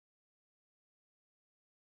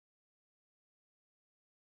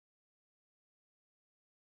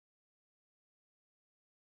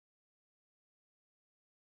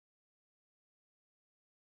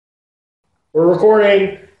We're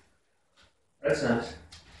recording. That's nice.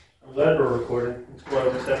 I'm glad we're recording. That's why I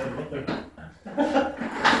just have to look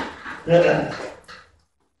there.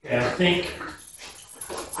 Yeah, I think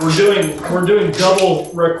we're doing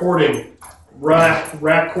double recording.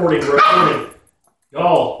 Recording.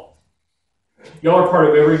 Y'all are part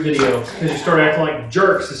of every video because you start acting like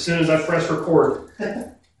jerks as soon as I press record.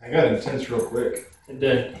 I got intense real quick. It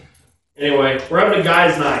did. Anyway, we're having a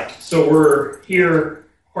guys' night, so we're here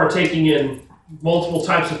partaking in multiple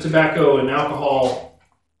types of tobacco and alcohol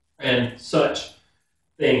and such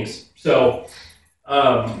things. So,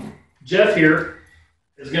 Jeff here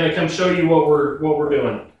is going to come show you what we're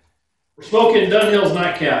doing. We're smoking Dunhill's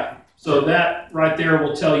Nightcap, so that right there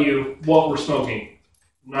will tell you what we're smoking.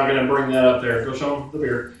 I'm not going to bring that up there. Go show them the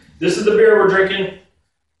beer. This is the beer we're drinking.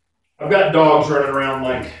 I've got dogs running around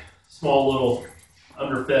like small little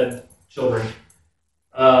underfed children.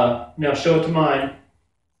 Now show it to mine.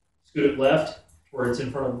 Scoot it left where it's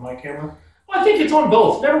in front of my camera. Oh, I think it's on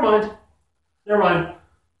both. Never mind.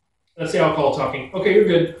 That's the alcohol talking. Okay, you're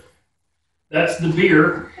good. That's the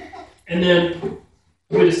beer. And then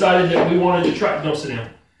we decided that we wanted to try... Don't sit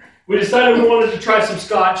down. We decided we wanted to try some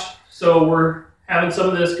scotch. So we're having some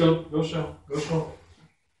of this. Go show.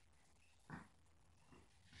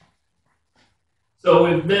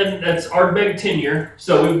 So that's Ardbeg 10-year.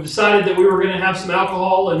 So we've decided that we were going to have some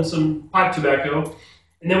alcohol and some pipe tobacco.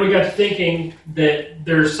 And then we got to thinking that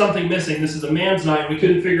there's something missing. This is a man's night. We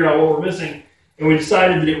couldn't figure out what we're missing. And we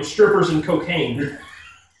decided that it was strippers and cocaine.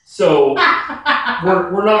 So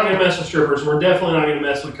we're not going to mess with strippers. We're definitely not going to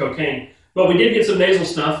mess with cocaine. But we did get some nasal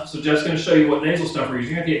snuff. So Jeff's going to show you what nasal snuff we're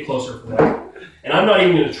using. You have to get closer for that. And I'm not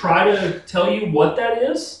even going to try to tell you what that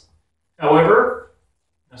is. However,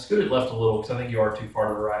 now scoot it left a little because I think you are too far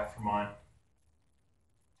to the right for mine.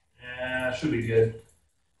 Yeah, should be good.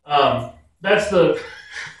 That's the...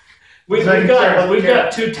 We've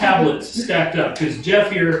got two tablets stacked up because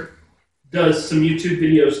Jeff here does some YouTube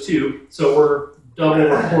videos too. So we're double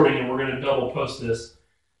recording and we're going to double post this.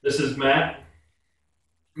 This is Matt.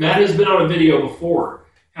 Matt has been on a video before.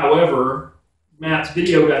 However, Matt's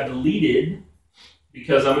video got deleted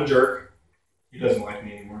because I'm a jerk. He doesn't like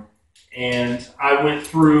me anymore. And I went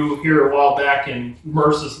through here a while back and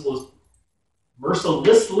mercilessly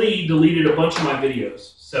deleted a bunch of my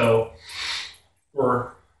videos. So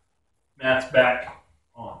Matt's back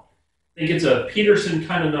on. I think it's a Peterson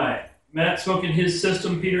kind of night. Matt's smoking his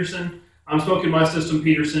system Peterson. I'm smoking my system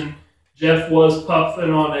Peterson. Jeff was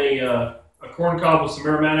puffing on a corn cob with some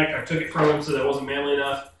aromatic. I took it from him so that wasn't manly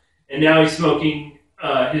enough. And now he's smoking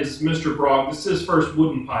his Mr. Brogg. This is his first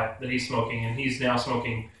wooden pipe that he's smoking, and he's now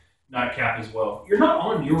smoking Nightcap as well. You're not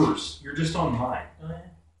on yours. You're just on mine. No,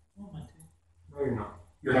 you're not.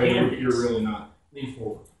 Your hand You're really not. Lean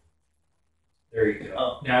forward. There you go.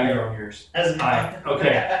 Oh, now you're on yours. Hi.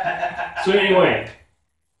 Okay. So anyway,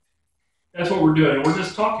 that's what we're doing. We're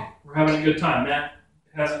just talking. We're having a good time. Matt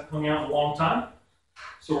hasn't hung out in a long time,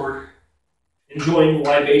 so we're enjoying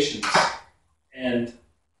libations and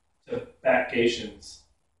tobaccations. That's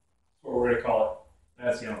what we're going to call it.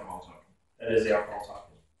 That's the alcohol talking. That is the alcohol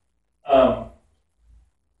talking.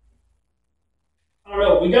 I don't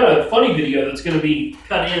know. We got a funny video that's going to be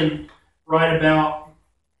cut in right about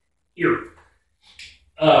here.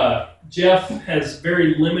 Jeff has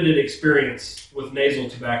very limited experience with nasal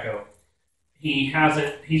tobacco. He's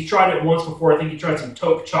tried it once before. I think he tried some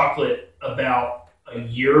taupe chocolate about a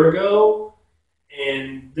year ago.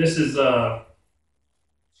 And this is, screw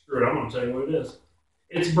it, I'm going to tell you what it is.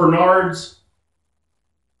 It's Bernard's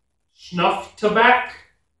Snuff Tobacco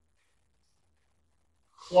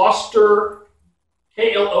Kloster,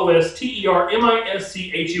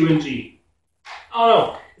 Klostermischung. I don't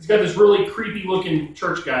know. It's got this really creepy looking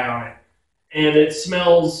church guy on it. And it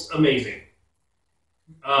smells amazing.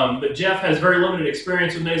 But Jeff has very limited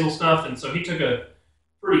experience with nasal snuff, and so he took a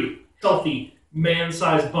pretty healthy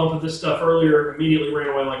man-sized bump of this stuff earlier, immediately ran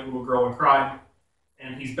away like a little girl and cried.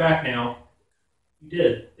 And he's back now. He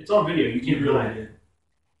did. It's on video. You can't really did.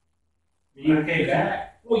 You came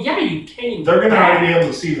back. Well, yeah, you came They're going to back. already be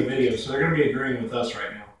able to see the video, so they're going to be agreeing with us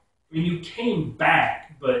right now. I mean, you came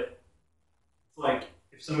back, but it's like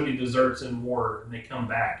if somebody deserts in war and they come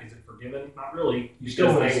back, is it forgiven? Not really. You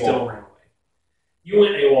still went still AWOL. ran away. You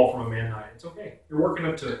went AWOL from a man night. It's okay. You're working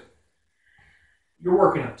up to it.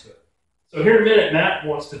 So here in a minute, Matt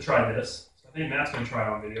wants to try this. So I think Matt's going to try it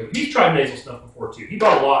on video. He's tried nasal stuff before, too. He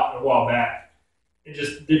bought a lot a while back. It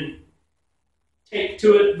just didn't take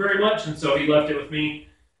to it very much, and so he left it with me.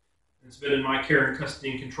 It's been in my care and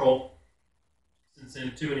custody and control since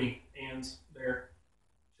then. Too many ands there.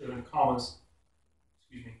 Should have been commas.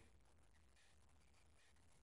 Excuse me.